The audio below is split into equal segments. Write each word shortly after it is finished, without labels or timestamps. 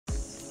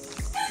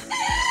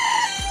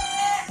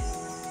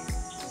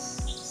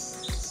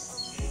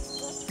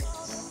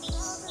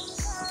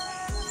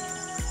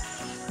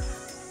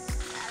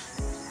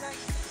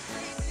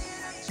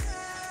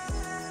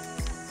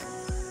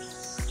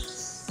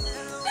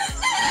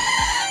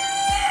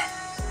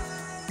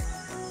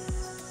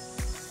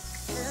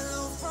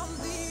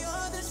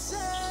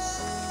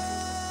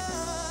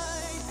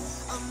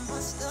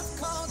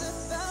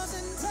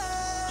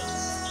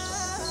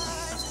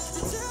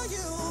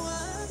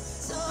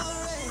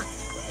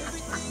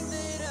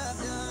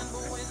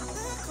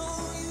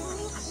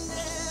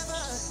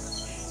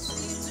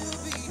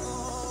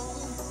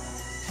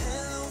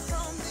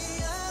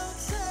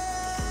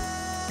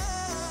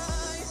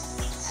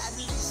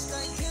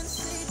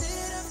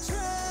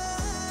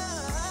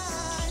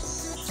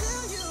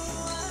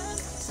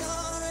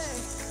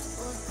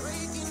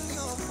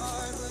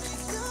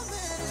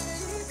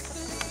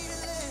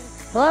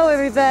Hello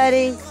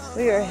everybody,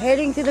 we are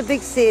heading to the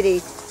big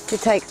city to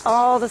take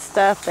all the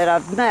stuff that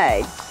I've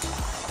made.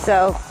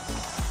 So,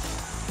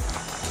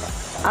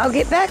 I'll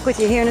get back with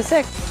you here in a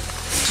sec.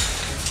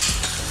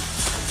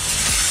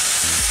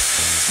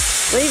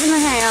 Leaving the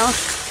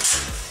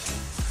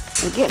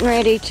house, I'm getting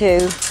ready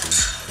to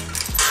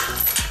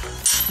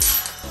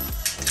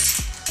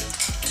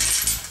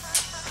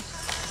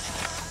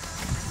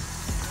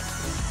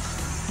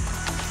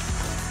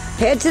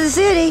head to the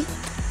city.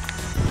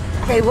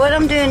 Okay, what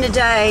I'm doing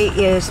today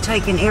is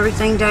taking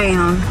everything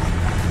down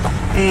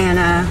and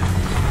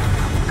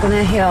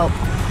gonna help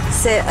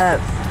set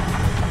up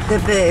the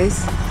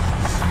booth.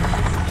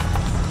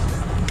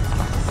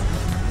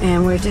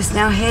 And we're just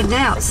now heading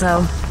out,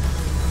 so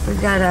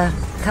we've got a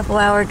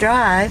couple-hour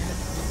drive.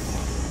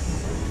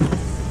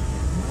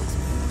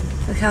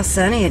 Look how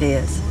sunny it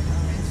is.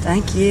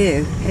 Thank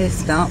you.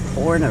 It's not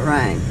pouring the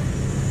rain.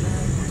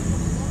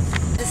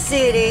 The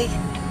city.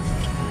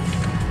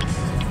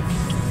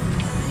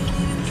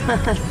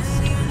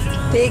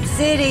 Big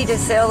city to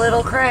sell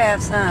little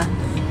crafts, huh?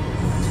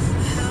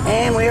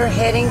 And we're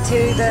heading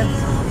to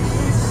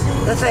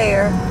the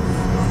fair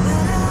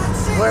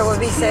where we'll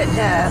be setting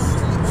up.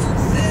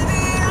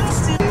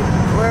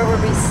 Where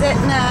we'll be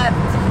setting up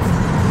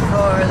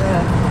for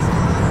the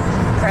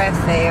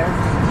craft fair.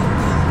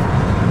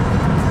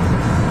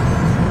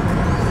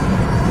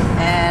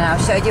 And I'll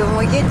show you when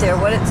we get there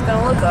what it's going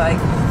to look like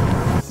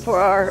for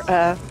our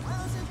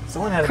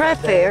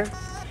craft fair.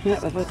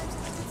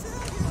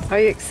 Are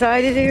you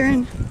excited,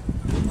 Aaron?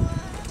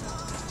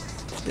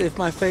 If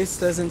my face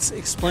doesn't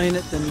explain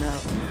it, then no.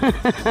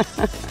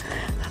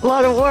 A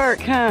lot of work,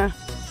 huh?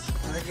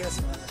 I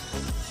guess not.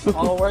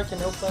 All work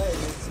and no play.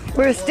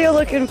 We're still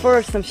looking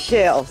for some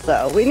shelves,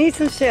 though. We need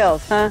some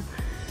shelves, huh?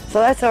 So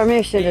that's our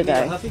mission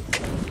today.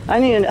 I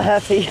need a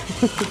huffy.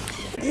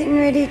 Getting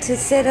ready to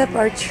set up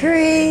our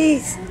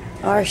trees,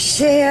 our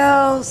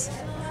shelves,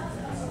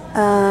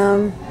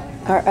 our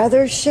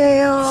other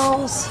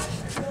shelves.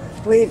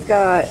 We've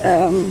got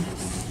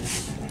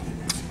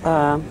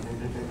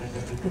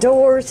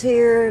doors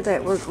here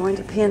that we're going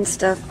to pin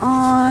stuff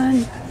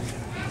on,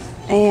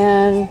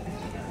 and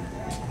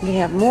we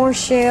have more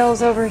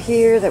shelves over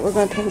here that we're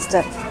going to pin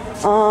stuff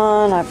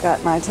on. I've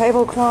got my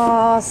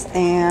tablecloths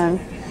and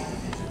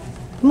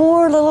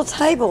more little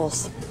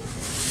tables,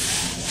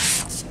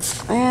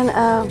 and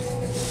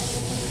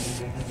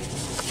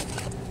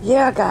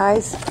yeah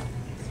guys,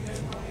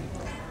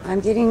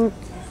 I'm getting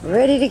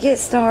ready to get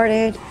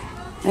started.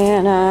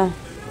 And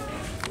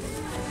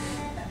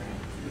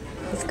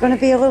it's going to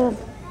be a little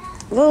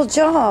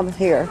job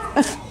here.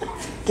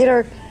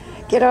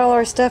 get all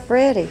our stuff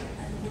ready.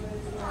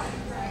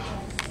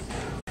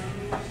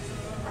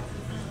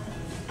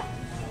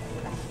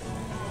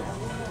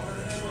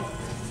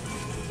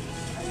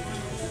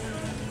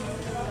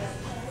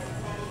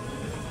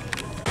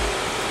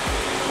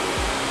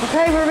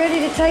 Okay, we're ready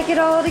to take it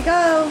all to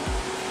go.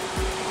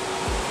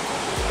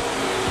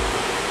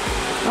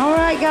 All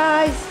right,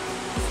 guys.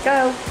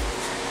 Go.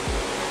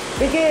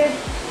 Be good.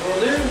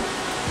 Will do.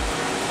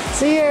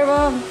 See you,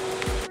 Bob.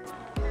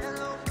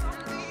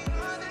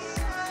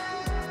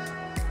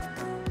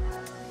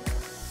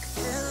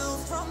 Hello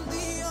from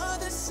the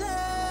other side.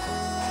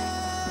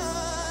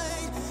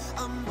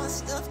 I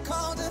must have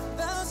called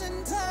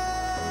 1,000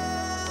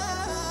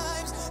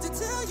 times to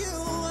tell you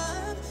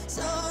I'm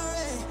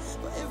sorry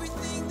for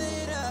everything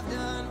that I've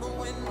done. But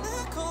when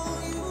I call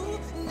you,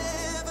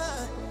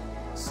 never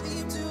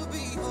seem to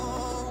be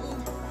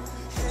home.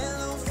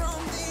 Hello from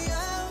the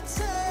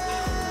outside.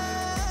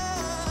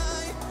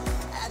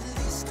 At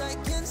least I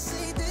can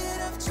say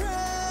that I've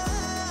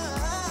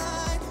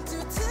tried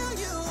to tell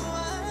you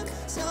I'm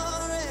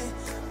sorry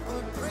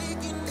for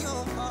breaking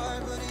your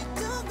heart, but it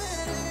don't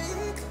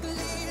matter.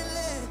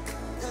 Clearly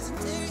doesn't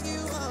tear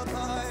you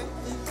apart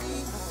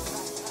anymore.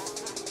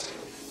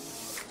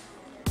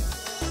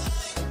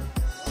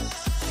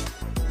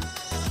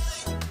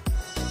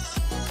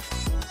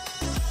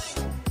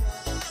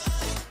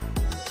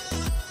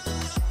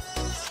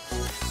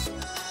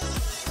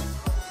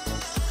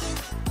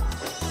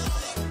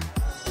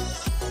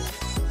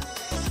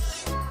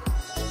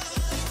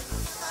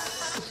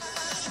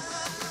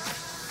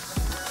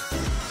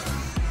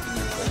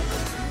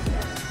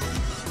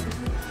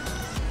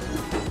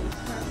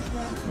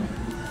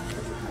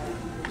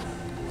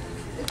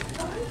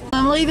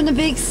 I'm leaving the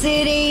big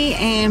city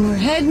and we're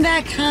heading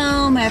back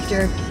home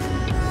after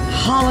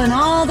hauling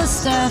all the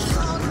stuff,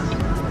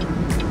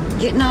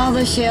 getting all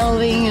the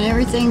shelving and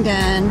everything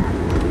done.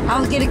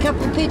 I'll get a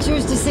couple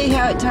pictures to see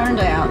how it turned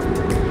out.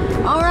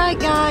 All right,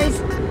 guys,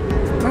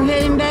 we're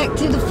heading back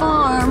to the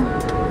farm.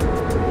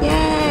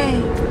 Yay!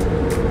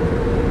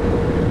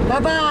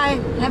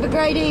 Bye-bye. Have a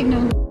great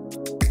evening.